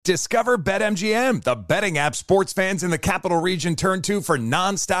Discover BetMGM, the betting app sports fans in the capital region turn to for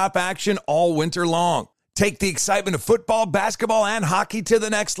nonstop action all winter long. Take the excitement of football, basketball, and hockey to the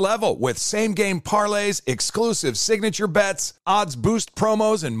next level with same-game parlays, exclusive signature bets, odds boost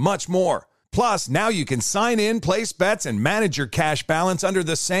promos, and much more. Plus, now you can sign in, place bets, and manage your cash balance under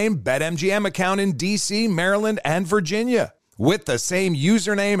the same BetMGM account in D.C., Maryland, and Virginia. With the same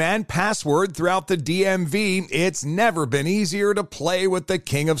username and password throughout the DMV, it's never been easier to play with the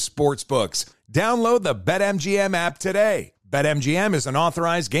king of sportsbooks. Download the BetMGM app today. BetMGM is an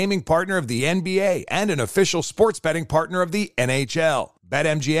authorized gaming partner of the NBA and an official sports betting partner of the NHL.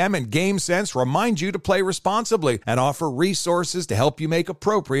 BetMGM and GameSense remind you to play responsibly and offer resources to help you make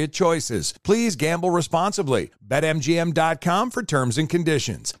appropriate choices. Please gamble responsibly. BetMGM.com for terms and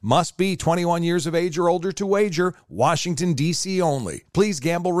conditions. Must be 21 years of age or older to wager. Washington, D.C. only. Please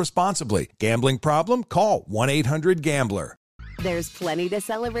gamble responsibly. Gambling problem? Call 1-800-GAMBLER. There's plenty to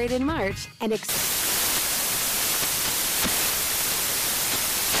celebrate in March and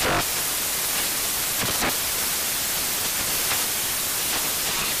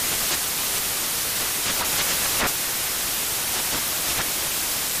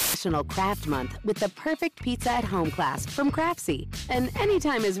National Craft Month with the perfect pizza at home class from Craftsy. And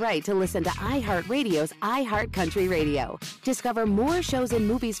anytime is right to listen to iHeartRadio's iHeartCountry Radio. Discover more shows and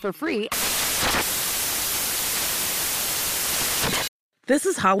movies for free. This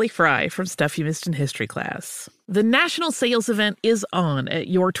is Holly Fry from Stuff You Missed in History Class. The national sales event is on at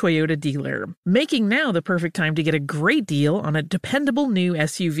your Toyota dealer, making now the perfect time to get a great deal on a dependable new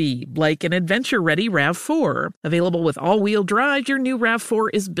SUV, like an adventure-ready RAV4. Available with all-wheel drive, your new RAV4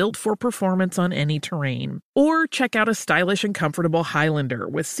 is built for performance on any terrain. Or check out a stylish and comfortable Highlander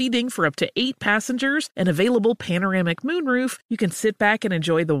with seating for up to 8 passengers and available panoramic moonroof. You can sit back and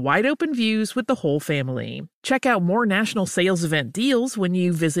enjoy the wide-open views with the whole family. Check out more national sales event deals when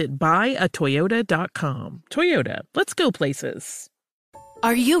you visit buyatoyota.com. Toyota, let's go places.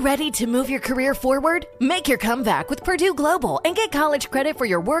 Are you ready to move your career forward? Make your comeback with Purdue Global and get college credit for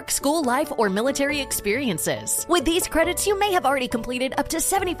your work, school life, or military experiences. With these credits, you may have already completed up to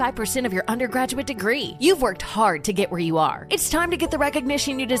 75% of your undergraduate degree. You've worked hard to get where you are. It's time to get the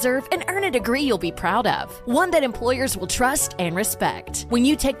recognition you deserve and earn a degree you'll be proud of. One that employers will trust and respect. When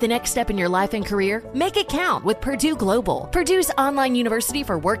you take the next step in your life and career, make it count with Purdue Global, Purdue's online university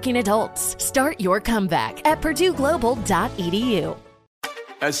for working adults. Start your comeback at purdueglobal.edu.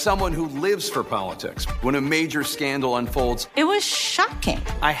 As someone who lives for politics, when a major scandal unfolds, it was shocking.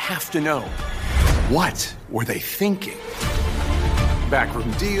 I have to know, what were they thinking?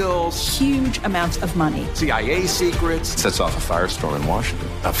 Backroom deals, huge amounts of money, CIA secrets, sets off a firestorm in Washington,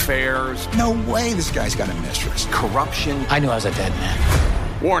 affairs. No way this guy's got a mistress. Corruption. I knew I was a dead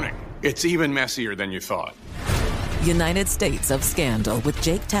man. Warning, it's even messier than you thought. United States of Scandal with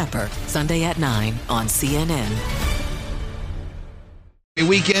Jake Tapper, Sunday at 9 on CNN.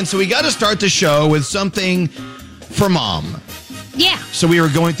 Weekend, so we got to start the show with something for Mom. Yeah. So we were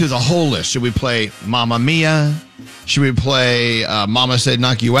going through the whole list. Should we play Mamma Mia? Should we play Mama Said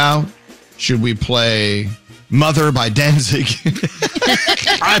Knock You Out? Should we play Mother by Danzig?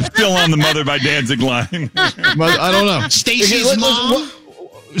 I'm still on the Mother by Danzig line. I don't know. Stacey's mom?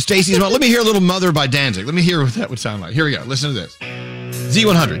 Stacey's mom. Let me hear a little Mother by Danzig. Let me hear what that would sound like. Here we go. Listen to this.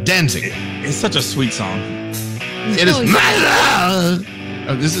 Z100, Danzig. It's such a sweet song. It is Mother!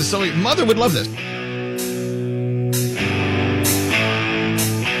 Oh, this is so... Mother would love this.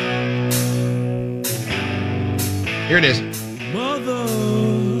 Here it is. Mother,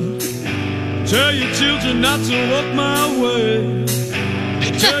 tell your children not to walk my way.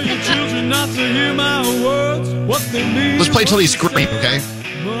 Tell your children not to hear my words, what they mean. Let's play till he screams, okay?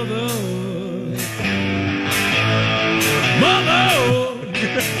 Mother. Mother.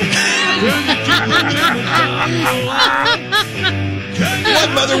 What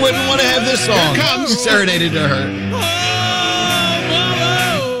mother wouldn't want to have this song serenaded to her?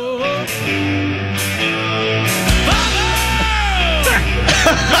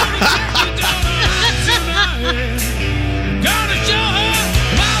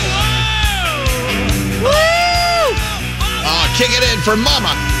 Oh, kick it in for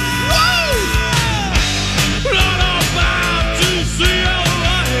Mama.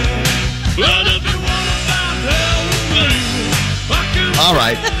 All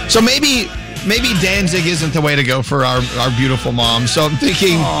right. So maybe Danzig isn't the way to go for our beautiful mom. So I'm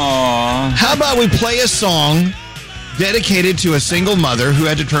thinking, how about we play a song dedicated to a single mother who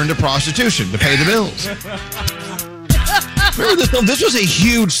had to turn to prostitution to pay the bills? Remember this? This was a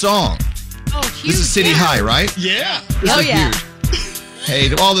huge song. Oh, huge. This is City High, right? Yeah. This is huge. Hey,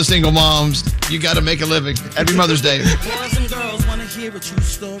 to all the single moms, You got to make a living. Happy Mother's Day. Boys and girls want to hear a true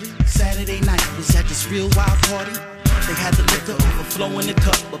story. Saturday night was at this real wild party. They had the liquor overflow in the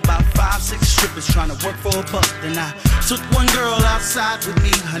cup. About 5-6 strippers trying to work for a buck. Then I took one girl outside with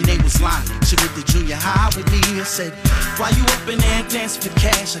me. Her name was Lonnie. She went to junior high with me. I said, why you up in there dancing for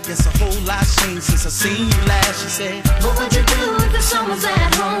cash? I guess a whole lot's changed since I seen you last. She said, what would you do if the son was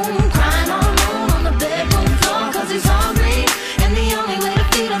at home? Crying all alone on the bedroom floor cause he's hungry. And the only way to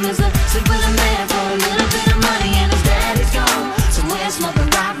feed him is to sleep with a man for a little bit of money. And his daddy's gone somewhere smoking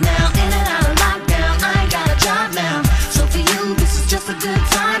rock now. In and out of lockdown, I ain't got a job now. So for you, this is just a good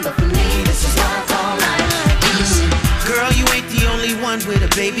time. But for me, this is what I call life. Girl, you ain't the only one with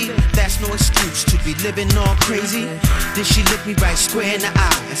a baby. That's no excuse to be living all crazy. Then she looked me right square in the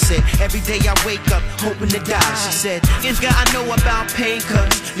eye and said, every day I wake up hoping to die. She said, Inga, I know about pain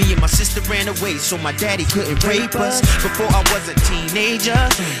cause me and my sister ran away so my daddy couldn't rape us. Before I was a teenager,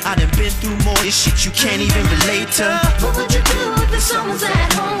 I done been through more this shit you can't even relate to. What would you do if the son was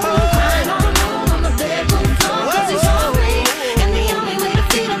at home? Crying all alone on the bedroom floor cause he's hungry. And the only way to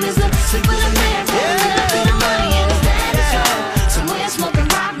feed him is to sleep with a man for a little bit of money. And his daddy's gone somewhere smoking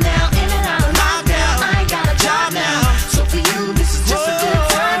rock now. In and out of lockdown, I ain't got a job now. So for you, this is just a good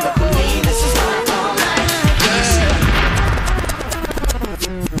time. But for me, this is what I call life.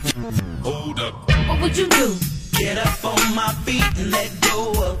 Hold up. What would you do? Get up on my feet and let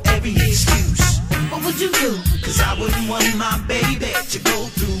go of every excuse. What would you do? Cause I wouldn't want my baby to go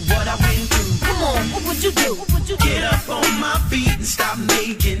through what I went through. Come on, what would you do? What would you do? Get up on my feet and stop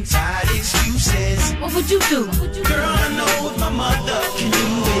making tired excuses. What would you do? Girl, I know if my mother can do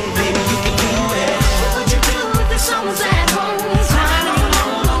it, baby, you can do it. What would you do if the son was at home? Crying all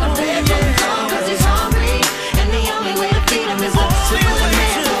alone on the bedroom floor cause he's hungry. And the only way to feed him is to sleep with a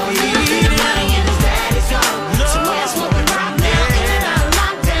man for a little bit of money. And his daddy's gone somewhere smoking rock now. In and out of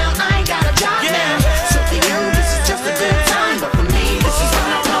lockdown, I ain't got a job now. So for you, this is just a good time. But for me, this is what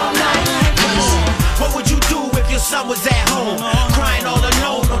I call life. What would you do if your son was at home? Crying all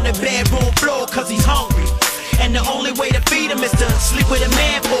alone on the bedroom floor cause he's hungry. And the only way to feed him is to sleep with a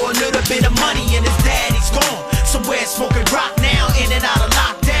man for a little bit of money. And his daddy's gone somewhere smoking rock now. In and out of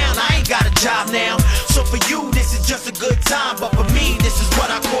lockdown, I ain't got a job now. So for you, this is just a good time. But for me, this is what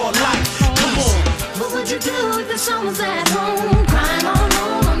I call life. Come on. What would you do if the son was at home? Crying all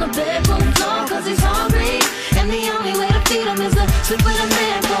alone on the bedroom floor cause he's hungry. And the only way to feed him is to sleep with a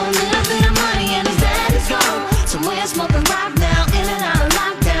man for a little bit of money. And his daddy's gone somewhere smoking rock now. In and out of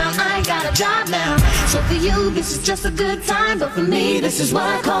lockdown, I ain't got a job now. So for you, this is just a good time. But for me, this is what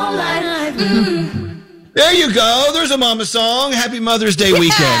I call life. There you go. There's a mama song. Happy Mother's Day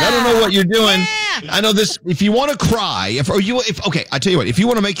weekend. I don't know what you're doing. I know this. If you want to cry, okay, I tell you what, if you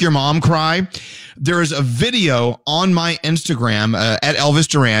want to make your mom cry, there is a video on my Instagram at Elvis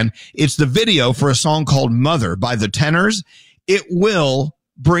Duran. It's the video for a song called Mother by the Tenors. It will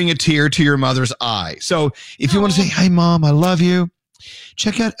bring a tear to your mother's eye. So if you want to say, hey, Mom, I love you,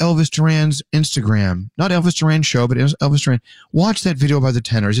 check out Elvis Duran's Instagram. Not Elvis Duran Show, but Elvis Duran. Watch that video by the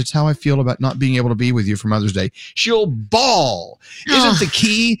Tenors. It's how I feel about not being able to be with you for Mother's Day. She'll bawl. Isn't the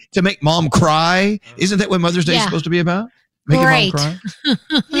key to make mom cry? Isn't that what Mother's Day is supposed to be about? Making mom cry?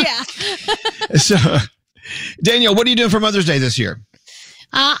 Yeah. So, Danielle, what are you doing for Mother's Day this year?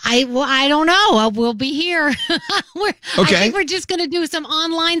 I don't know. We'll be here. Okay. I think we're just going to do some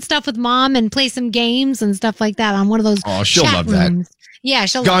online stuff with Mom and play some games and stuff like that on one of those. Oh, she'll chat love rooms. that. Yeah,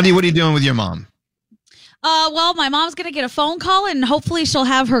 she'll Gandhi, love what are you doing with your mom? Well, my mom's going to get a phone call and hopefully she'll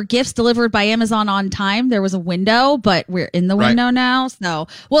have her gifts delivered by Amazon on time. There was a window, but we're in the window now. So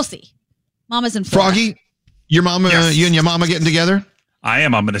we'll see. Mama's in Florida. Froggy, your mama, you and your mama getting together? I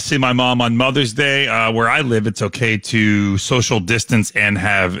am. I'm going to see my mom on Mother's Day. Where I live, it's okay to social distance and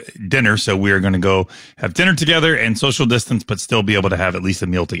have dinner. So we are going to go have dinner together and social distance, but still be able to have at least a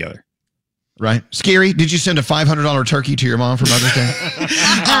meal together. Right. Scary, did you send a $500 turkey to your mom for Mother's Day?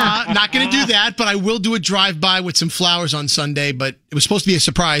 Not going to do that, but I will do a drive-by with some flowers on Sunday, but it was supposed to be a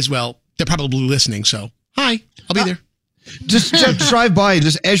surprise. Well, they're probably listening, so hi, I'll be there. Just drive by,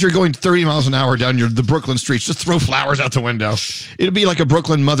 just as you're going 30 miles an hour down the Brooklyn streets, just throw flowers out the window. It'll be like a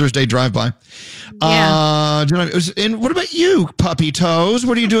Brooklyn Mother's Day drive-by. Yeah. And what about you, Puppy Toes?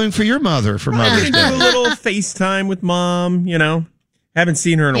 What are you doing for your mother for Mother's Day? Do a little FaceTime with Mom, you know. Haven't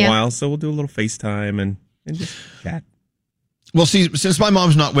seen her in a while, so we'll do a little FaceTime and just chat. Well, see, since my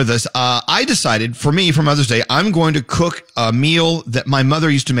mom's not with us, I decided for Mother's Day, I'm going to cook a meal that my mother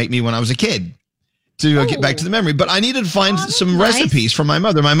used to make me when I was a kid. To get back to the memory. But I needed to find some recipes from my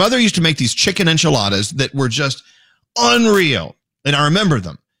mother. My mother used to make these chicken enchiladas that were just unreal. And I remember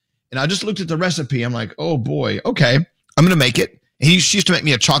them. And I just looked at the recipe. I'm like, oh boy, okay, I'm going to make it. She used to make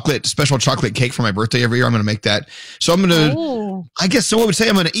me a special chocolate cake for my birthday every year. I'm going to make that. So I'm going to, I guess someone would say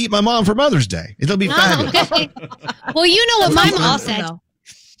I'm going to eat my mom for Mother's Day. It'll be fabulous. Okay. Well, you know what my mom said.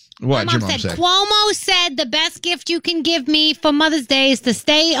 What my your mom mom said? said? Cuomo said the best gift you can give me for Mother's Day is to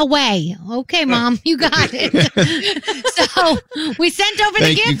stay away. Okay, Mom, you got it. So we sent over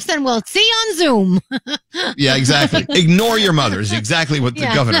the gifts and we'll see on Zoom. Yeah, exactly. Ignore your mother is exactly what the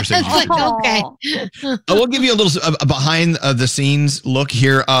governor said. Okay. I will give you a little behind the scenes look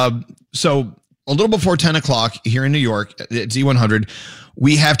here. So a little before 10 o'clock here in New York at Z100,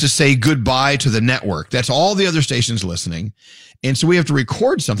 we have to say goodbye to the network. That's all the other stations listening. And so we have to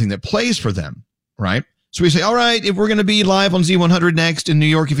record something that plays for them, right? So we say, all right, if we're going to be live on Z100 next in New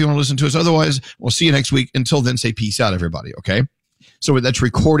York, if you want to listen to us, otherwise we'll see you next week. Until then, say peace out, everybody. Okay. So that's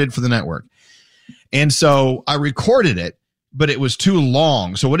recorded for the network. And so I recorded it, but it was too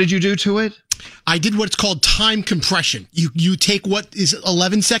long. So what did you do to it? I did what's called time compression. You take what is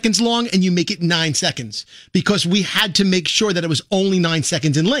 11 seconds long and you make it 9 seconds because we had to make sure that it was only 9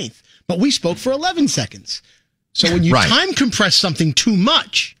 seconds in length, but we spoke for 11 seconds. So when you time compress something too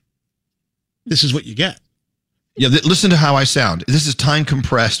much, this is what you get. Yeah, listen to how I sound. This is time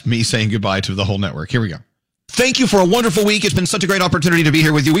compressed me saying goodbye to the whole network. Here we go. Thank you for a wonderful week. It's been such a great opportunity to be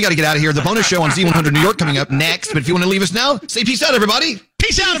here with you. We got to get out of here. The bonus show on Z100 New York coming up next. But if you want to leave us now, say peace out, everybody.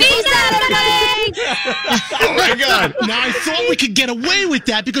 Peace out, everybody. Peace out, everybody. Oh, my God. Now, I thought we could get away with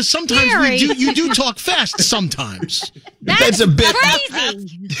that because sometimes you do talk fast sometimes. That's a bit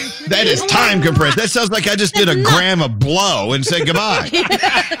crazy. That is time compressed. That sounds like I just did a gram of blow and said goodbye. We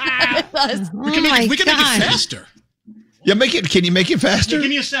can make it faster. Yeah, can you make it faster? Yeah,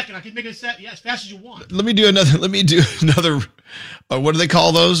 give me a second. I can make it as fast as you want. Let me do another. What do they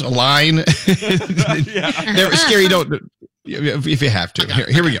call those? A line? They're scary. Don't if you have to.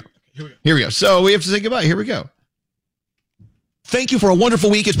 Here we go. Here we go. So we have to say goodbye. Here we go. Thank you for a wonderful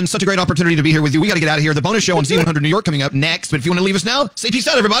week. It's been such a great opportunity to be here with you. We got to get out of here. The bonus show on Z100 New York coming up next. But if you want to leave us now, say peace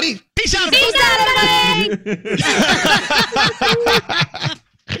out, everybody. Peace out, everybody. Peace out, everybody.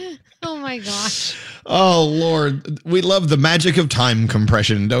 Oh, my gosh. Oh, Lord. We love the magic of time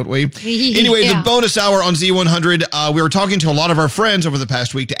compression, don't we? Anyway, Yeah. the bonus hour on Z100, we were talking to a lot of our friends over the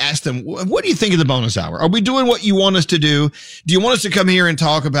past week to ask them, what do you think of the bonus hour? Are we doing what you want us to do? Do you want us to come here and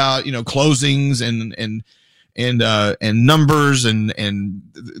talk about, closings and numbers and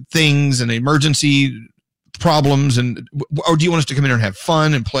things and emergency problems, or do you want us to come in here and have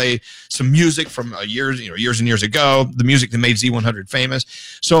fun and play some music from years and years ago, the music that made Z100 famous?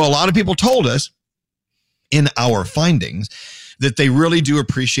 So a lot of people told us in our findings that they really do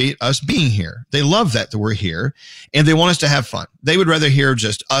appreciate us being here. They love that we're here and they want us to have fun. They would rather hear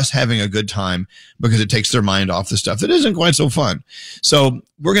just us having a good time because it takes their mind off the stuff that isn't quite so fun. So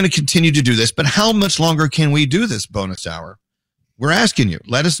we're going to continue to do this, but how much longer can we do this bonus hour? We're asking you.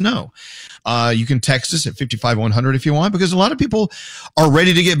 Let us know. You can text us at 55100 if you want, because a lot of people are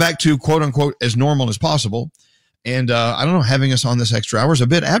ready to get back to quote unquote as normal as possible. And I don't know, having us on this extra hour is a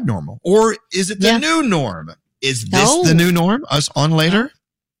bit abnormal. Or is it the new norm? Is this the new norm? Us on later?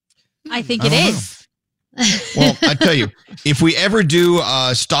 I think it is. Well, I tell you, if we ever do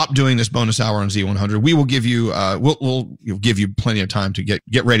stop doing this bonus hour on Z100, we will give you we'll give you plenty of time to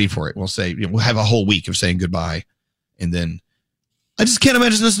get ready for it. We'll say we'll have a whole week of saying goodbye, and then I just can't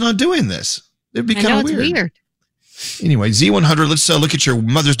imagine us not doing this. It'd be kind of weird. Anyway, Z100, let's look at your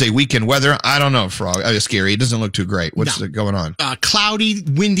Mother's Day weekend weather. I don't know, Frog. Scary. It doesn't look too great. What's going on? Cloudy,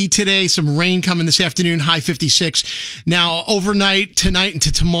 windy today, some rain coming this afternoon, high 56. Now, overnight, tonight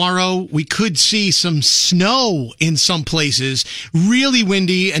into tomorrow, we could see some snow in some places. Really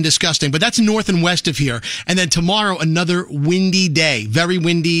windy and disgusting, but that's north and west of here. And then tomorrow, another windy day. Very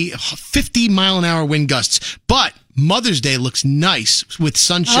windy, 50-mile-an-hour wind gusts. But Mother's Day looks nice with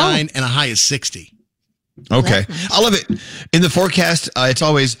sunshine and a high of 60. Okay. I love it. In the forecast,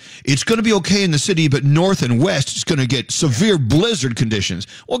 it's going to be okay in the city, but north and west, it's going to get severe blizzard conditions.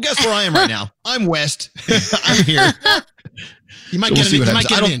 Well, guess where I am right now? I'm west. I'm here. You might get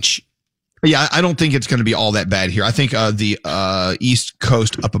an inch. Yeah, I don't think it's going to be all that bad here. I think the east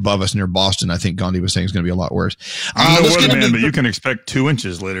coast up above us near Boston, I think Gandhi was saying is going to be a lot worse. But you can expect 2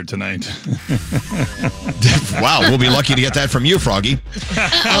 inches later tonight. Wow, we'll be lucky to get that from you, Froggy.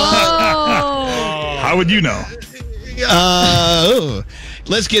 How would you know?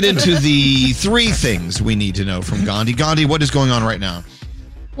 Let's get into the 3 things we need to know from Gandhi. Gandhi, what is going on right now?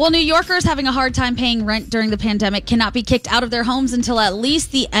 Well, New Yorkers having a hard time paying rent during the pandemic cannot be kicked out of their homes until at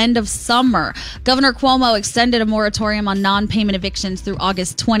least the end of summer. Governor Cuomo extended a moratorium on non-payment evictions through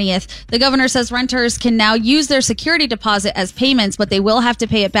August 20th. The governor says renters can now use their security deposit as payments, but they will have to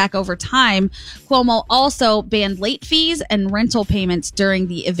pay it back over time. Cuomo also banned late fees and rental payments during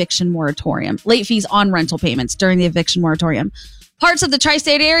the eviction moratorium. Late fees on rental payments during the eviction moratorium. Parts of the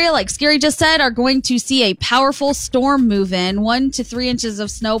tri-state area, like Scary just said, are going to see a powerful storm move in. 1 to 3 inches of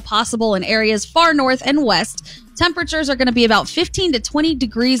snow possible in areas far north and west. Temperatures are going to be about 15 to 20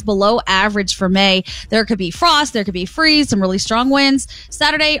 degrees below average for May. There could be frost, there could be freeze, some really strong winds.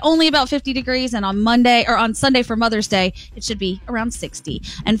 Saturday, only about 50 degrees, and on Sunday for Mother's Day, it should be around 60.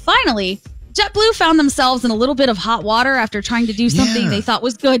 And finally, JetBlue found themselves in a little bit of hot water after trying to do something they thought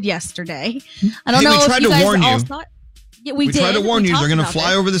was good yesterday. I don't know if you guys all thought. Yeah, we tried to warn you. They're going to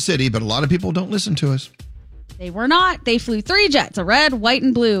fly over the city, but a lot of people don't listen to us. They were not. They flew 3 jets, a red, white,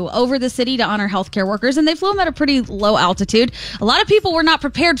 and blue, over the city to honor healthcare workers, and they flew them at a pretty low altitude. A lot of people were not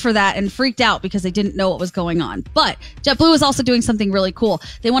prepared for that and freaked out because they didn't know what was going on. But JetBlue is also doing something really cool.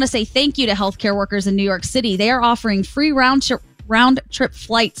 They want to say thank you to healthcare workers in New York City. They are offering free round-trip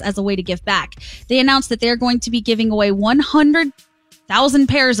flights as a way to give back. They announced that they're going to be giving away 100,000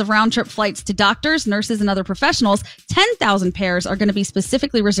 pairs of round-trip flights to doctors, nurses, and other professionals. 10,000 pairs are going to be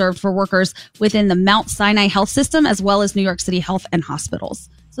specifically reserved for workers within the Mount Sinai Health System, as well as New York City Health and hospitals.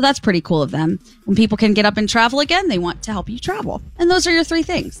 So that's pretty cool of them. When people can get up and travel again, they want to help you travel. And those are your 3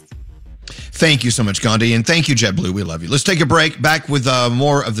 things. Thank you so much, Gandhi, and thank you, JetBlue. We love you. Let's take a break. Back with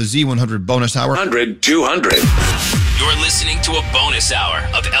more of the Z100 bonus hour. 100, 200. You're listening to a bonus hour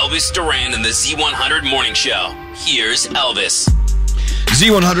of Elvis Duran and the Z100 Morning Show. Here's Elvis.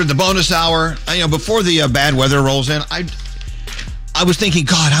 Z100, the bonus hour. Before the bad weather rolls in, I was thinking,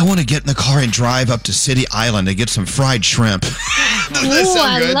 God, I want to get in the car and drive up to City Island and get some fried shrimp. Doesn't that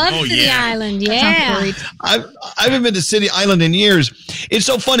sound good? I love City Island. Yeah. I haven't been to City Island in years. It's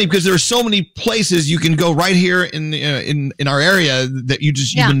so funny because there are so many places you can go right here in our area that you've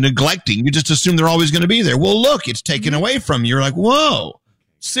been neglecting. You just assume they're always going to be there. Well, look, it's taken away from you. You're like, whoa.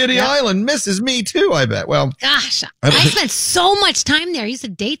 City Island misses me too, I bet. Well, gosh, I spent so much time there. I used to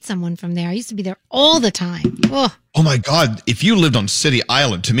date someone from there. I used to be there all the time. Oh my God. If you lived on City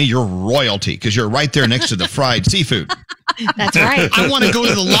Island, to me, you're royalty because you're right there next to the fried seafood. That's right. I want to go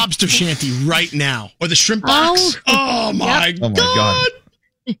to the lobster shanty right now or the shrimp box. Oh my God.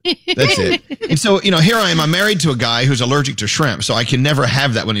 That's it. And so, here I am. I'm married to a guy who's allergic to shrimp, so I can never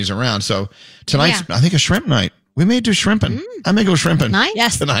have that when he's around. So tonight's, I think, a shrimp night. We may do shrimping. I may go shrimping tonight.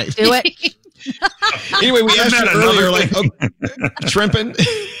 Do it. Anyway, we asked you earlier, shrimping.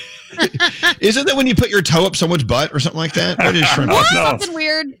 Isn't that when you put your toe up someone's butt or something like that? What is shrimping? Something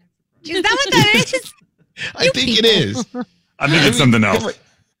weird. Is that what that is? I think it is. I think it's something else.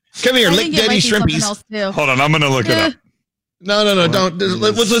 Come here, lick Daddy Shrimpies. Hold on, I'm going to look it up. No, don't.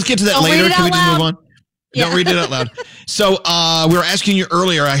 Let's get to that later. Can we just move on? Yeah. Don't read it out loud. So we were asking you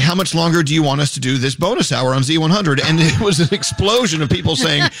earlier, how much longer do you want us to do this bonus hour on Z100? And it was an explosion of people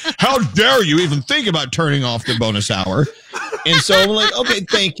saying, how dare you even think about turning off the bonus hour? And so I'm like, okay,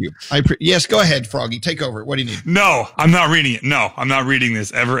 thank you. Yes, go ahead, Froggy. Take over. What do you need? No, I'm not reading it. No, I'm not reading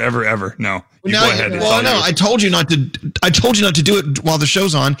this ever. No. Go ahead. Well, no, I told you not to do it while the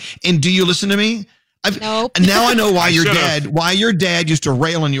show's on. And do you listen to me? Nope. And now I know why your dad used to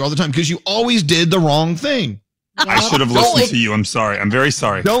rail on you all the time, because you always did the wrong thing. I should have listened to you. I'm sorry. I'm very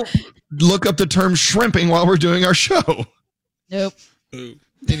sorry. Don't look up the term shrimping while we're doing our show. Nope.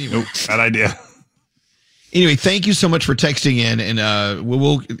 Anyway. Nope. Bad idea. Anyway, thank you so much for texting in, and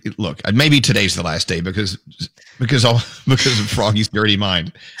we'll look. Maybe today's the last day because of Froggy's dirty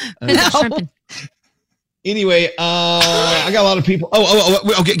mind. Anyway, I got a lot of people.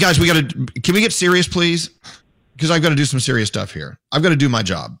 Okay, guys, can we get serious, please? Because I've got to do some serious stuff here. I've got to do my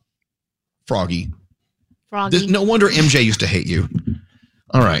job. Froggy. No wonder MJ used to hate you.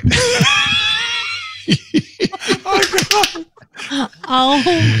 All right.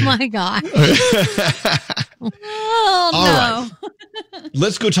 Oh my God. Oh, all right.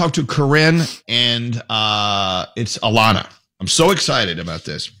 Let's go talk to Corinne, and it's Alana. I'm so excited about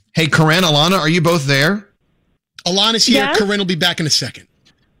this. Hey, Corinne, Alana, are you both there? Alana's here. Yes. Corinne will be back in a second.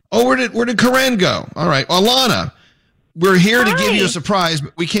 Oh, where did Corinne go? All right. Well, Alana, we're here to give you a surprise,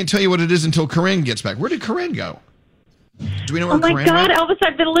 but we can't tell you what it is until Corinne gets back. Where did Corinne go? Do we know where Corinne went? Oh, my God, Elvis,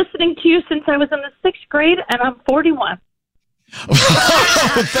 I've been listening to you since I was in the 6th grade, and I'm 41.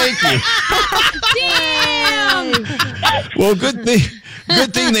 Oh, thank you. Damn. Well, good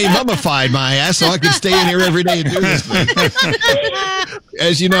thing they mummified my ass so I could stay in here every day and do this thing.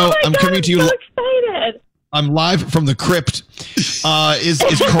 As you know, I'm coming to you. I'm so excited. I'm live from the crypt. Is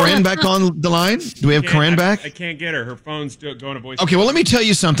Corinne back on the line? Do we have Corinne back? I can't get her. Her phone's still going to voice. Okay, well, let me tell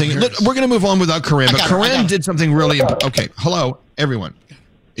you something. Look, we're going to move on without Corinne, but Corinne did something really important. Okay, hello, everyone.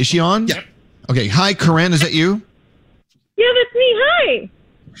 Is she on? Yep. Okay, hi, Corinne. Is that you? Yeah, that's me. Hi.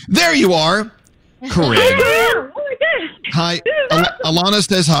 There you are. Corinne. Oh my God. Hi. Alana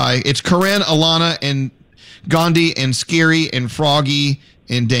says hi. It's Corinne, Alana, and Gandhi, and Scary, and Froggy,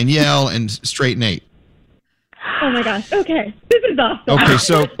 and Danielle, and Straight Nate. Oh my gosh. Okay. This is awesome.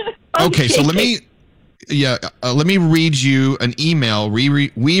 Okay, so let me read you an email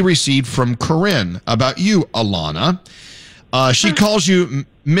we received from Corinne about you, Alana. She calls you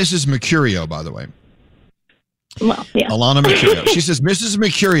Mrs. Mercurio, by the way. Well, yeah. Alana Mercurio. She says, Mrs.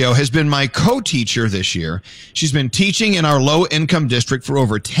 Mercurio has been my co-teacher this year. She's been teaching in our low-income district for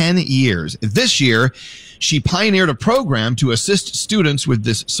over 10 years. This year, she pioneered a program to assist students with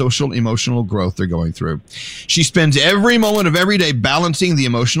this social emotional growth they're going through. She spends every moment of every day balancing the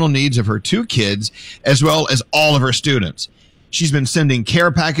emotional needs of her 2 kids as well as all of her students. She's been sending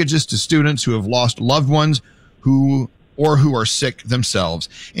care packages to students who have lost loved ones who are sick themselves.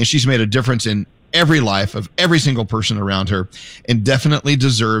 And she's made a difference in every life of every single person around her and definitely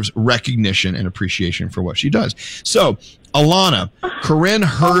deserves recognition and appreciation for what she does. So, Alana, Corinne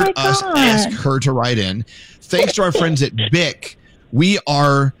heard us ask her to write in. Thanks to our friends at BIC, we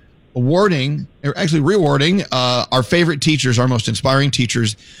are rewarding our favorite teachers, our most inspiring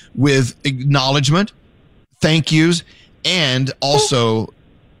teachers, with acknowledgement, thank yous, and also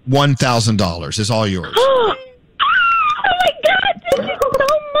 $1,000 is all yours. Oh my God, thank you so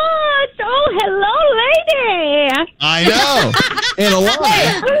much. Oh, hello, lady. I know. And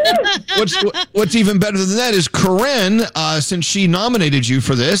Alana, what's even better than that is Corinne, since she nominated you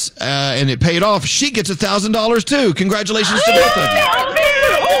for this and it paid off, she gets $1,000 too. Congratulations to both of you.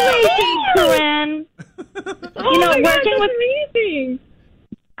 Corinne. Working with amazing.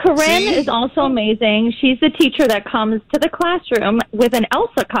 Corinne is also amazing. She's the teacher that comes to the classroom with an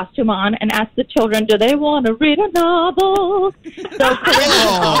Elsa costume on and asks the children, do they want to read a novel? So Corinne is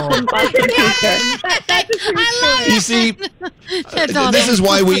an awesome teacher. You see, this is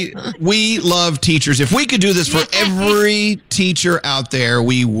why we love teachers. If we could do this for every teacher out there,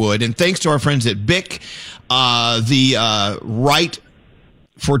 we would. And thanks to our friends at BIC, the Right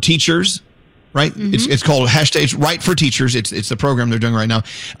for Teachers, right? Mm-hmm. It's called hashtag Right for Teachers. It's the program they're doing right now.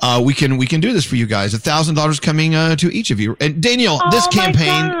 We can do this for you guys. $1,000 coming to each of you. And Danielle, this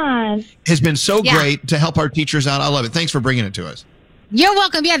campaign has been so great to help our teachers out. I love it. Thanks for bringing it to us. You're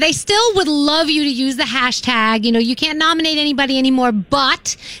welcome. Yeah, they still would love you to use the hashtag. You can't nominate anybody anymore,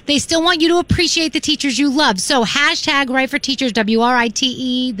 but they still want you to appreciate the teachers you love. So hashtag Right for Teachers,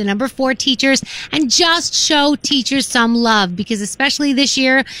 WRITE, the number 4 teachers, and just show teachers some love because especially this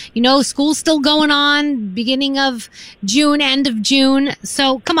year, school's still going on, beginning of June, end of June.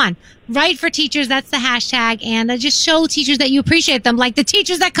 So come on. Right for Teachers, that's the hashtag, and just show teachers that you appreciate them, like the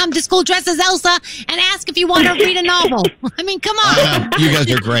teachers that come to school dressed as Elsa and ask if you want to read a novel. I mean, come on. You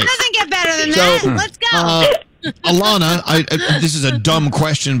guys are great. It doesn't get better than that. Let's go. Alana, this is a dumb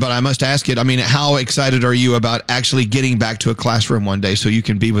question, but I must ask it. I mean, how excited are you about actually getting back to a classroom one day so you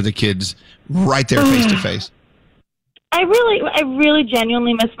can be with the kids right there face to face? I really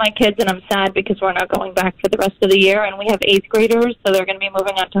genuinely miss my kids, and I'm sad because we're not going back for the rest of the year, and we have 8th graders, so they're going to be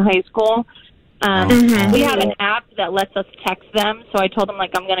moving on to high school. We have an app that lets us text them, so I told them,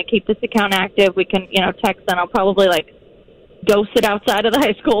 I'm going to keep this account active. We can, text them. I'll probably, go sit outside of the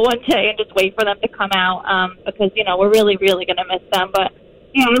high school one day and just wait for them to come out because, we're really, really going to miss them. But,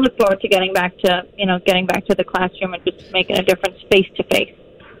 I look forward to getting back to the classroom and just making a difference face-to-face.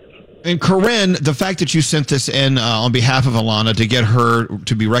 And Corinne, the fact that you sent this in on behalf of Alana to get her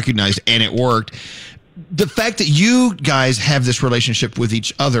to be recognized, and it worked, the fact that you guys have this relationship with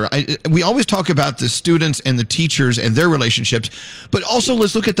each other, we always talk about the students and the teachers and their relationships, but also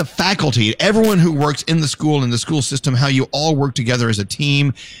let's look at the faculty, everyone who works in the school system, how you all work together as a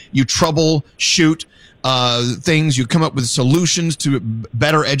team. You troubleshoot things, you come up with solutions to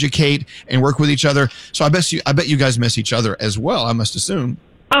better educate and work with each other. So I bet you guys miss each other as well, I must assume.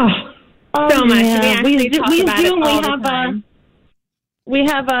 So much. Yeah. We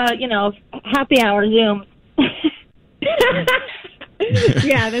have happy hour Zoom.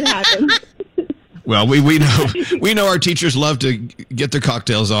 Yeah, that happens. Well, we know our teachers love to get their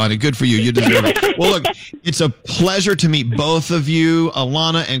cocktails on, and good for you. You deserve it. Well, look, it's a pleasure to meet both of you,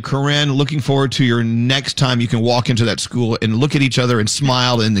 Alana and Corinne. Looking forward to your next time you can walk into that school and look at each other and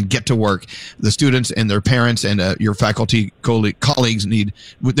smile and then get to work. The students and their parents and your faculty colleagues we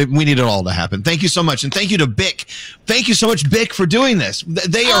need it all to happen. Thank you so much, and thank you to BIC. Thank you so much, BIC, for doing this.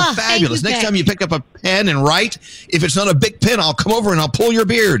 They are fabulous. Next time you pick up a pen and write, if it's not a BIC pen, I'll come over and I'll pull your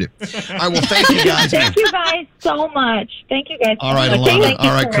beard. I will thank you guys. Thank you guys so much. Thank you guys. All right, Alana. All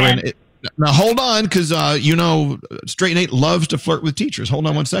right, Corinne. Now hold on, because Straight Nate loves to flirt with teachers. Hold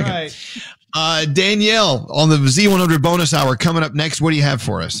on one second. Right. Danielle, on the Z100 bonus hour coming up next. What do you have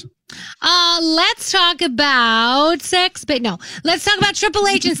for us? Let's talk about sex, but no. Let's talk about Triple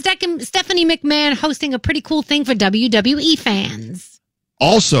H and Stephanie McMahon hosting a pretty cool thing for WWE fans.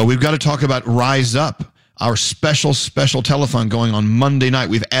 Also, we've got to talk about Rise Up, our special telethon going on Monday night.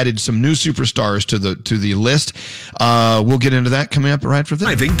 We've added some new superstars to the list. We'll get into that coming up right after this.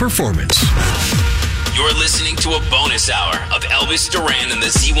 Driving performance. You're listening to a bonus hour of Elvis Duran and the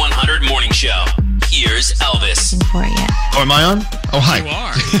Z100 Morning Show. Here's Elvis. Oh, am I on? Oh, hi. You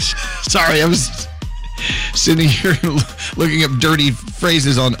are. Sorry, I was sitting here looking up dirty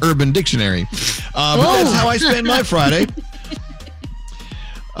phrases on Urban Dictionary. But that's how I spend my Friday.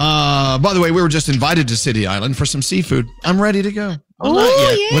 By the way, we were just invited to City Island for some seafood. I'm ready to go. Not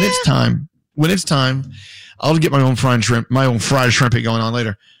yet. Yeah. When it's time, I'll get my own fried shrimp going on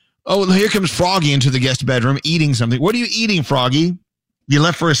later. Oh, here comes Froggy into the guest bedroom eating something. What are you eating, Froggy? You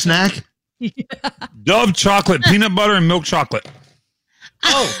left for a snack? Dove chocolate, peanut butter, and milk chocolate.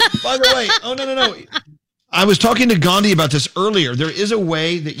 Oh, by the way, no. I was talking to Gandhi about this earlier. There is a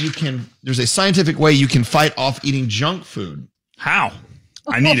way that there's a scientific way you can fight off eating junk food. How?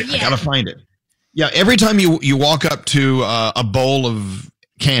 I need it. I gotta find it. Yeah, every time you walk up to a bowl of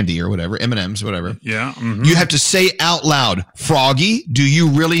candy or whatever, M&Ms, whatever. Yeah. Mm-hmm. You have to say out loud, Froggy, do you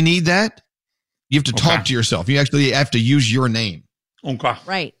really need that? You have to talk to yourself. You actually have to use your name. Okay.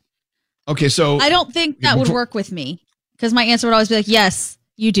 Right. Okay, so I don't think that would work with me, because my answer would always be like, yes,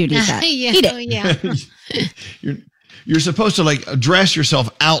 you do need that. Eat it. Yeah. You're supposed to address yourself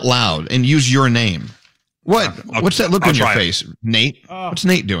out loud and use your name. What? What's that look on your face, Nate? What's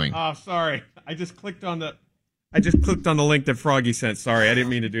Nate doing? Oh, sorry. I just clicked on the link that Froggy sent. Sorry, I didn't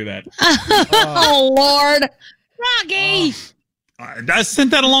mean to do that. Oh, Lord. Froggy. I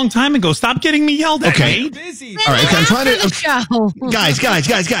sent that a long time ago. Stop getting me yelled at. Okay. Busy. All right. Okay, I'm trying to.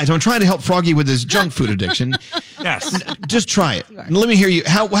 Guys. I'm trying to help Froggy with his junk food addiction. Yes. Just try it. Let me hear you.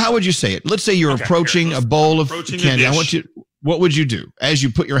 How would you say it? Let's say you're approaching a bowl of candy. What would you do as you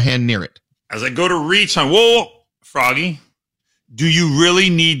put your hand near it? As I go to reach on, whoa, Froggy, do you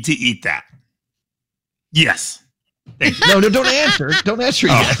really need to eat that? Yes. Thank you. No, don't answer. Don't answer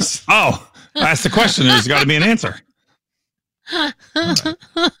yes. Oh, that's the question. There's got to be an answer.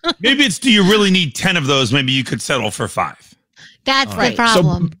 Maybe it's, do you really need 10 of those? Maybe you could settle for 5. That's the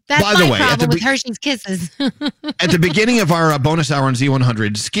problem. That's my problem with Hershey's Kisses. At the beginning of our bonus hour on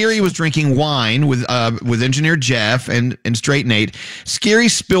Z100, Scary was drinking wine with Engineer Jeff and Straight Nate. Scary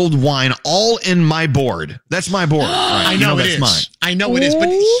spilled wine all in my board. That's my board. Right? I know that's mine. I know it is.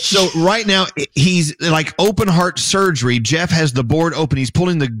 But so right now he's like open heart surgery. Jeff has the board open. He's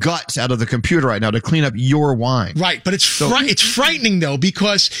pulling the guts out of the computer right now to clean up your wine. Right, but it's frightening though,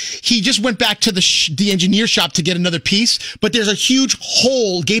 because he just went back to the engineer shop to get another piece, but there's a huge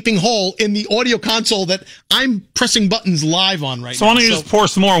gaping hole in the audio console that I'm pressing buttons live on right now. So why don't you just pour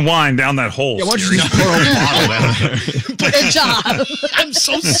some more wine down that hole? Yeah, why don't you just pour a bottle down there? Good job. I'm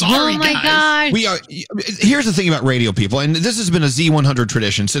so sorry, Oh my gosh. Here's the thing about radio people, and this has been a Z100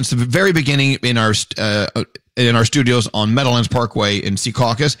 tradition since the very beginning in our studios on Meadowlands Parkway in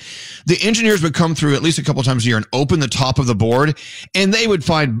Secaucus. The engineers would come through at least a couple times a year and open the top of the board, and they would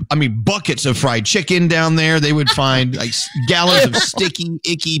find, buckets of fried chicken down there. They would find gallons of sticky,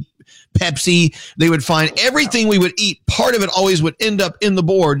 icky Pepsi. They would find everything we would eat. Part of it always would end up in the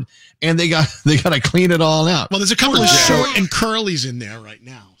board, and they got to clean it all out. Well, there's a couple of short and curlies in there right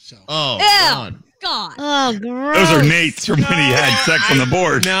now. So. Oh, God. God. Oh, gross. Those are Nate's from when he had sex on the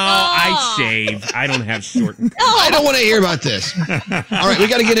board. No, I shaved. I don't have short. I don't want to hear about this. All right, we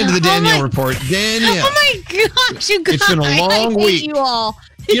got to get into the Danielle report. Danielle. Oh my gosh, you guys. It's been a long week. You all.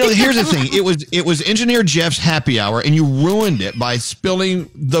 Here's the thing. It was Engineer Jeff's happy hour, and you ruined it by spilling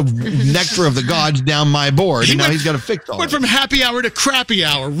the nectar of the gods down my board. And now he's got to fix all went from happy hour to crappy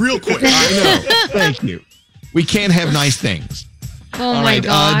hour real quick. I know. Thank you. We can't have nice things. Oh my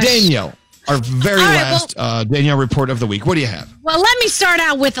gosh. Danielle. our very last Danielle report of the week. What do you have? Well, let me start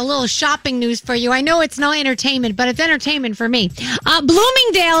out with a little shopping news for you. I know it's not entertainment, but it's entertainment for me.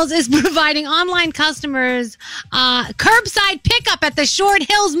 Bloomingdale's is providing online customers curbside pickup at the Short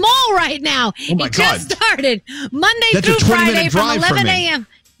Hills Mall right now. Oh my God. Just started Monday That's through a 20-minute Friday from drive for 11 me. a.m.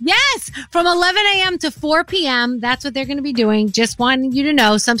 Yes, from 11 a.m. to 4 p.m. That's what they're going to be doing. Just wanting you to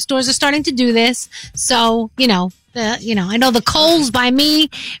know, some stores are starting to do this. So, I know the Kohl's by me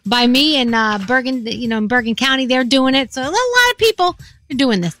in Bergen, in Bergen County, they're doing it. So a lot of people are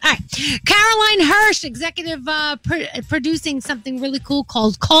doing this. All right. Caroline Hirsch, executive producing something really cool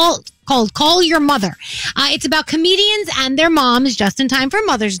called Call Your Mother. It's about comedians and their moms just in time for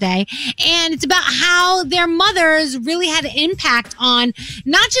Mother's Day. And it's about how their mothers really had an impact on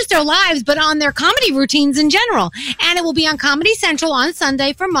not just their lives, but on their comedy routines in general. And it will be on Comedy Central on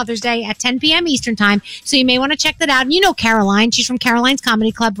Sunday for Mother's Day at 10 p.m. Eastern Time. So you may want to check that out. And you know Caroline. She's from Caroline's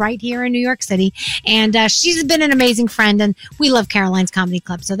Comedy Club right here in New York City. And she's been an amazing friend. And we love Caroline's Comedy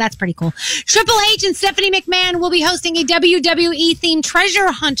Club. So that's pretty cool. Triple H and Stephanie McMahon will be hosting a WWE-themed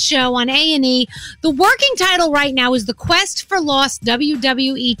treasure hunt show on A&E. The working title right now is The Quest for Lost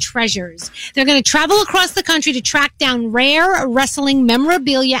WWE Treasures. They're going to travel across the country to track down rare wrestling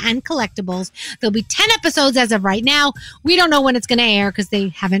memorabilia and collectibles. There'll be 10 episodes as of right now. We don't know when it's going to air because they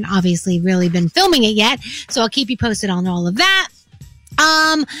haven't obviously really been filming it yet. So I'll keep you posted on all of that.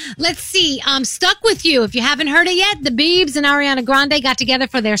 Let's see. Stuck With You. If you haven't heard it yet, the Biebs and Ariana Grande got together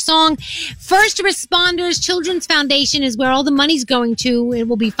for their song. First Responders Children's Foundation is where all the money's going to. It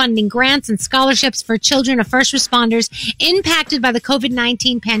will be funding grants and scholarships for children of first responders impacted by the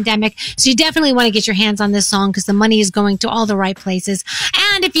COVID-19 pandemic. So you definitely want to get your hands on this song because the money is going to all the right places.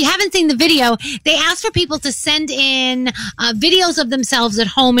 And if you haven't seen the video, they asked for people to send in videos of themselves at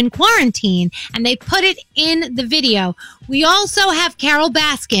home in quarantine, and they put it in the video. We also have Carol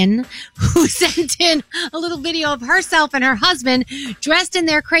Baskin, who sent in a little video of herself and her husband dressed in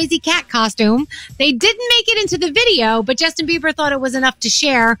their crazy cat costume. They didn't make it into the video, but Justin Bieber thought it was enough to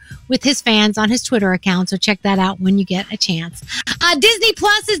share with his fans on his Twitter account. So check that out when you get a chance. Disney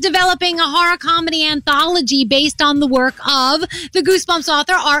Plus is developing a horror comedy anthology based on the work of the Goosebumps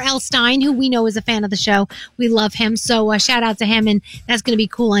author R.L. Stine, who we know is a fan of the show. We love him. So shout out to him. And that's going to be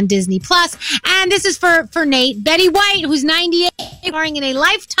cool on Disney Plus. And this is for Nate. Betty White, who's 98, starring in a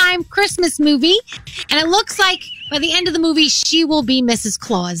Lifetime Christmas movie. And it looks like by the end of the movie, she will be Mrs.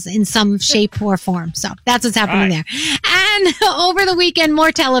 Claus in some shape or form. So that's what's happening there. And over the weekend,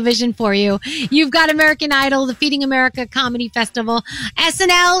 more television for you. You've got American Idol, the Feeding America Comedy Festival.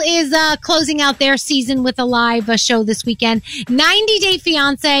 SNL is closing out their season with a live show this weekend. 90 Day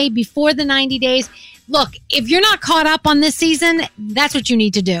Fiance, before the 90 days. Look, if you're not caught up on this season, that's what you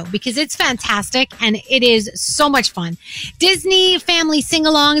need to do because it's fantastic and it is so much fun. Disney Family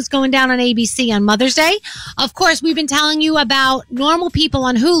Sing-Along is going down on ABC on Mother's Day. Of course, we've been telling you about Normal People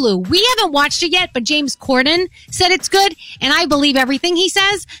on Hulu. We haven't watched it yet, but James Corden said it's good, and I believe everything he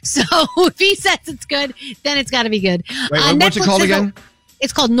says. So if he says it's good, then it's got to be good. Wait, what's it called again?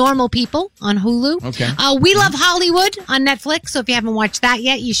 It's called Normal People on Hulu. Okay. We Love Hollywood on Netflix. So if you haven't watched that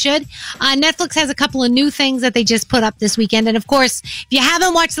yet, you should. Netflix has a couple of new things that they just put up this weekend. And of course, if you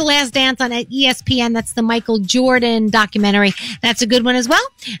haven't watched The Last Dance on ESPN, that's the Michael Jordan documentary. That's a good one as well.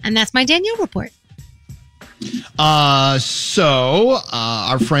 And that's my Danielle report. Our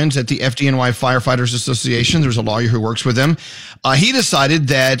friends at the FDNY Firefighters Association, there's a lawyer who works with them. He decided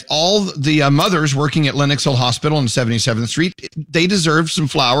that all the mothers working at Lenox Hill Hospital on 77th Street, they deserve some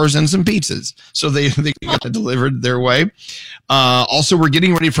flowers and some pizzas. So they got it delivered their way. Also, we're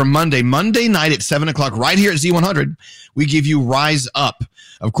getting ready for Monday night at 7:00 right here at Z100. We give you Rise Up.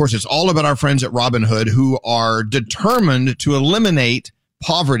 Of course, it's all about our friends at Robin Hood who are determined to eliminate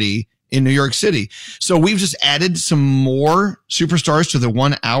poverty in New York City. So we've just added some more superstars to the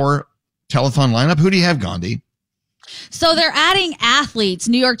 1 hour telethon lineup. Who do you have, Gandhi? So they're adding athletes,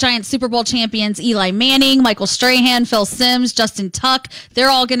 New York Giants Super Bowl champions Eli Manning, Michael Strahan, Phil Simms, Justin Tuck. They're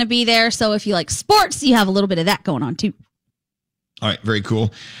all going to be there. So if you like sports, you have a little bit of that going on too. All right, very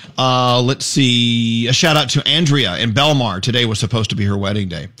cool. Let's see. A shout out to Andrea in Belmar. Today was supposed to be her wedding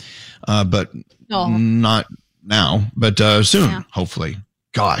day, but not now, but soon, hopefully.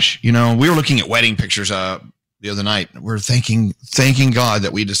 Gosh, we were looking at wedding pictures the other night. We're thanking God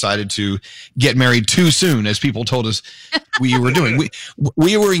that we decided to get married too soon, as people told us we were doing.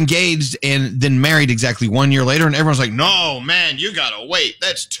 We were engaged and then married exactly 1 year later, and everyone's like, "No, man, you gotta wait.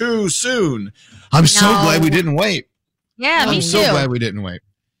 That's too soon." I'm so glad we didn't wait. Yeah, me too. I'm so glad we didn't wait.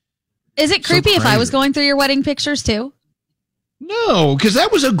 Is it creepy if I was going through your wedding pictures too? No, because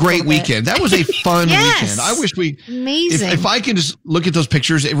that was a great weekend. That was a fun Yes. weekend. I wish we. Amazing. If I can just look at those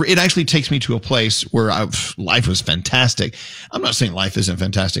pictures, it actually takes me to a place where life was fantastic. I'm not saying life isn't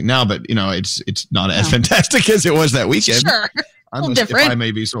fantastic now, but it's not as fantastic as it was that weekend. Sure. If I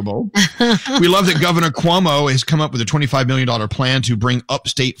may be so bold. We love that Governor Cuomo has come up with a $25 million plan to bring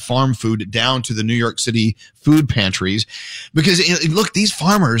upstate farm food down to the New York City food pantries. Because look, these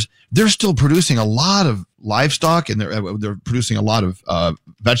farmers, they're still producing a lot of livestock and they're producing a lot of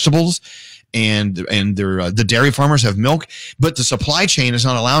vegetables. And the dairy farmers have milk, but the supply chain is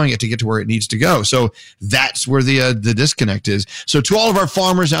not allowing it to get to where it needs to go. So that's where the disconnect is. So to all of our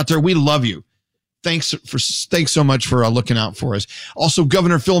farmers out there, we love you. Thanks so much for looking out for us. Also,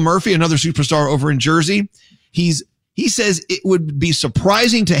 Governor Phil Murphy, another superstar over in Jersey, he says it would be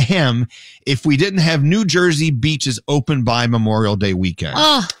surprising to him if we didn't have New Jersey beaches open by Memorial Day weekend.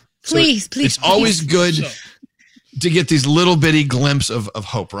 Oh, please. It's always good to get these little bitty glimpses of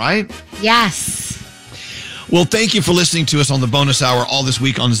hope, right? Yes. Well, thank you for listening to us on the bonus hour all this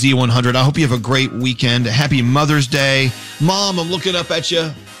week on Z100. I hope you have a great weekend. Happy Mother's Day. Mom, I'm looking up at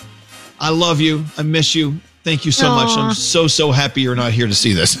you. I love you. I miss you. Thank you so much. I'm so happy you're not here to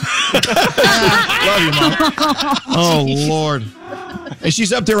see this. Love you, Mom. Oh, Lord. And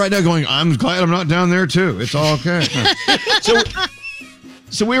she's up there right now going, I'm glad I'm not down there, too. It's all okay.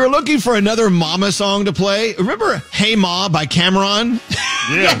 So we were looking for another mama song to play. Remember Hey Ma by Cameron?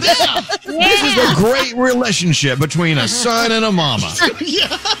 Yeah. This is a great relationship between a son and a mama.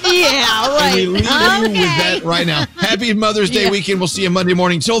 Yeah, right. And we leave you with that right now. Happy Mother's Day weekend. We'll see you Monday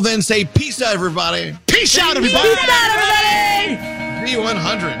morning. Till then, say peace out, everybody. Peace out, everybody. Peace out, everybody.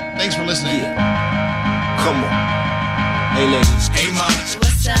 Z100. Thanks for listening. Come on. Hey, ladies. Hey, ma.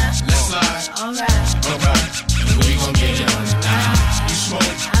 What's up? Let's slide. All right. All right. And we gon' get it on tonight. You smoke.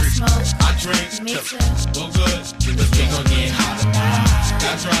 I smoke. I drink. Me too. Well, good. Because we gon' get hot tonight.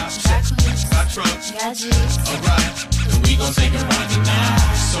 Got drops. Got clips. Got trucks. Got G's. All right. And we gon' take a ride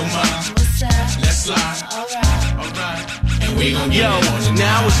tonight. So, ma. What's up? Let's slide. All right. All right. And we gon' get it on tonight.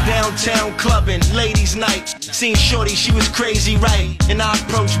 Now it's downtown clubbing, ladies' night. Seen Shorty, she was crazy, right? And I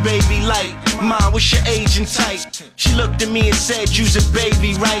approached baby like, Mom, what's your age and type? She looked at me and said, you's a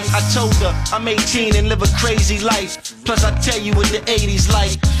baby, right? I told her, I'm 18 and live a crazy life. Plus I tell you what the 80s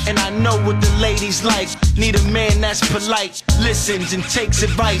like, and I know what the ladies like. Need a man that's polite, listens and takes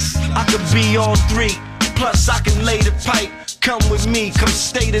advice. I could be all three, plus I can lay the pipe. Come with me, come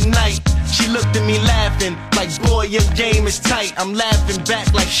stay the night. She looked at me laughing, like, boy, your game is tight. I'm laughing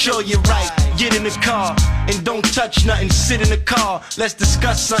back like, sure, you're right. Get in the car, and don't touch nothing. Sit in the car, let's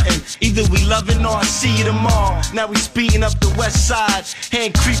discuss something. Either we loving or I see you tomorrow. Now we speeding up the west side,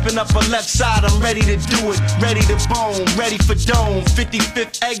 hand creeping up her left side. I'm ready to do it, ready to bone, ready for dome.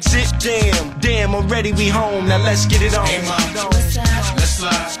 55th exit, damn, already we home. Now let's get it on. Hey, mom, What's up? let's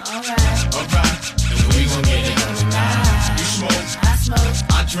slide. All right. All right. And we gon' get it on tonight. You smoke. I smoke.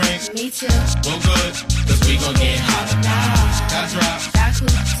 I drink. Me too. Well, good. Cause we gon' get hot tonight. Got drops. Got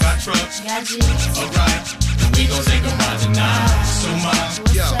clips. Got trucks. Got G's. All right. And we gon' take a ride tonight. So, mom,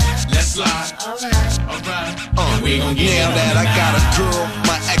 What's up? let's slide. All right. All right. And we gon' get Now it that on I got a tonight. girl,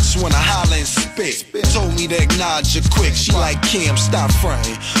 my ex wanna holler and spit. Told me to acknowledge her quick. She like, Cam, stop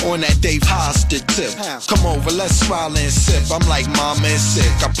frontin' on that Dave Hostert tip. Come over, let's smile and sip. I'm like, mama is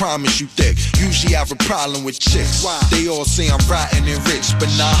sick, I promise you thick. Usually have a problem with chicks. They all say I'm rotten and rich, but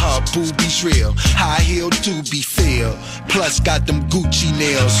nah, her boobies real. High heel do be feel. Plus got them Gucci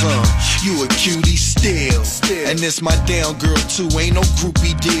nails, You a cutie still. And this my down girl too, ain't no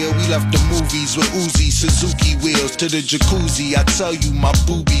groupie deal. We left the movies with Uzi, Suzuki wheels to the jacuzzi. I tell you, my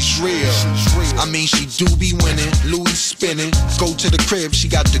boobies real. I mean, she do be winning, Louis spinning. Go to the crib, she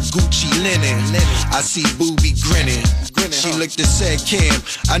got the Gucci linen. I see Boobie grinning. She looked and said, Cam,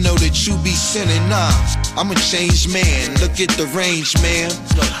 I know that you be sinning. Nah, I'm a changed man. Look at the range, man.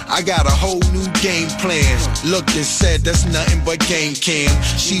 I got a whole new game plan. Looked and said, that's nothing but game, Cam.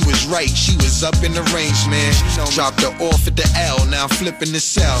 She was right, she was up in the range, man. Dropped her off at the L, now I'm flipping the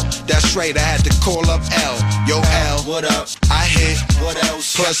cell. That's right, I had to call up L. Yo, L, What up? I hit. What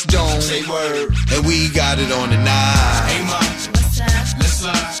else? Plus Dome, Say word. and we got it on the night. Hey, mom, What's up? let's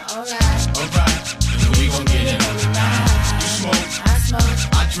slide. All right. All right. And we gon' get it on tonight. You smoke. I smoke.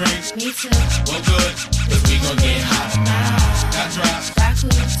 I drink. Me too. Well, good. Cause we gon' get hot tonight. Got drops. Got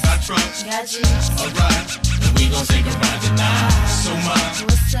clips. Got trucks. Got G's. All right. And we gon' take a ride tonight. So, mom,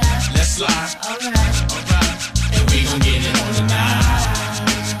 What's up? let's slide. All right. All right. And we gon' get it on tonight.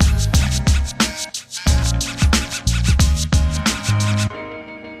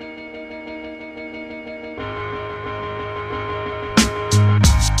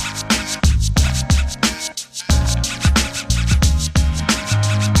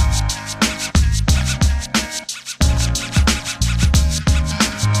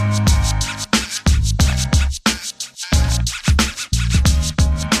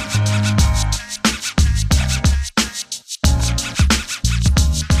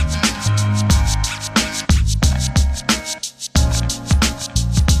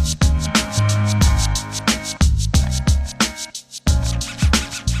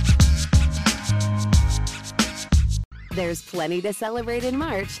 There's plenty to celebrate in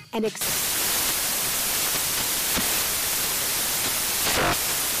March and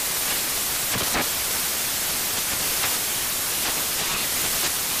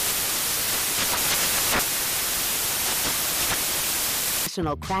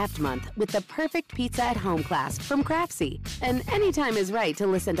National Craft Month with the perfect pizza at home class from Craftsy. And anytime is right to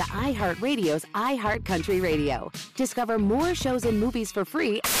listen to iHeartRadio's iHeartCountry Radio. Discover more shows and movies for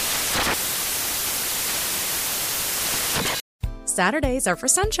free. Saturdays are for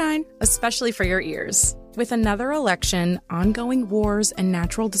sunshine, especially for your ears. With another election, ongoing wars, and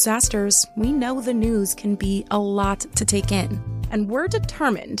natural disasters, we know the news can be a lot to take in. And we're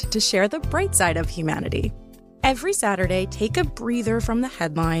determined to share the bright side of humanity. Every Saturday, take a breather from the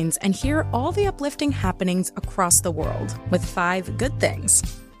headlines and hear all the uplifting happenings across the world with 5 Good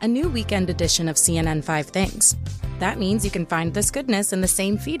Things, a new weekend edition of CNN 5 Things. That means you can find this goodness in the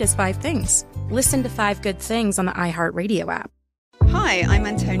same feed as 5 Things. Listen to 5 Good Things on the iHeartRadio app. Hi, I'm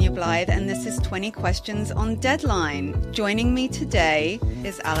Antonia Blythe, and this is 20 Questions on Deadline. Joining me today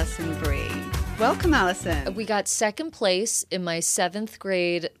is Alison Brie. Welcome, Alison. We got second place in my 7th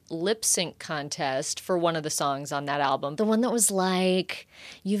grade lip sync contest for one of the songs on that album. The one that was like,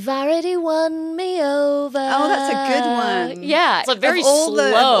 "You've already won me over." Oh, that's a good one. Yeah. It's very slow.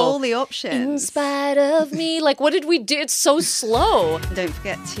 Of all the options. In spite of me. Like, what did we do? It's so slow. Don't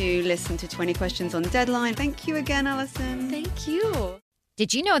forget to listen to 20 Questions on Deadline. Thank you again, Alison. Thank you.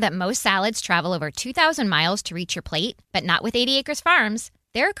 Did you know that most salads travel over 2,000 miles to reach your plate? But not with 80 Acres Farms.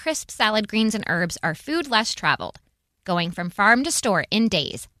 Their crisp salad greens and herbs are food less traveled, going from farm to store in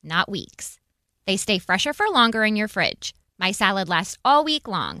days, not weeks. They stay fresher for longer in your fridge. My salad lasts all week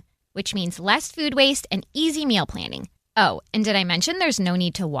long, which means less food waste and easy meal planning. Oh, and did I mention there's no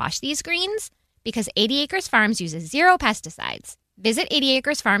need to wash these greens? Because 80 Acres Farms uses 0 pesticides. Visit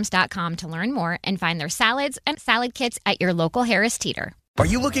 80acresfarms.com to learn more and find their salads and salad kits at your local Harris Teeter. Are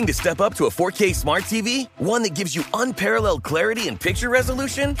you looking to step up to a 4K smart TV? One that gives you unparalleled clarity and picture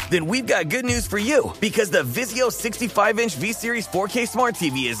resolution? Then we've got good news for you, because the Vizio 65-inch V-Series 4K smart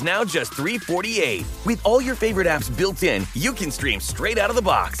TV is now just $348. With all your favorite apps built in, you can stream straight out of the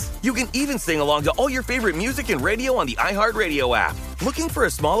box. You can even sing along to all your favorite music and radio on the iHeartRadio app. Looking for a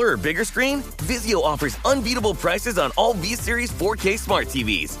smaller or bigger screen? Vizio offers unbeatable prices on all V-Series 4K smart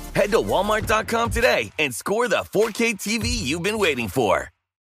TVs. Head to Walmart.com today and score the 4K TV you've been waiting for.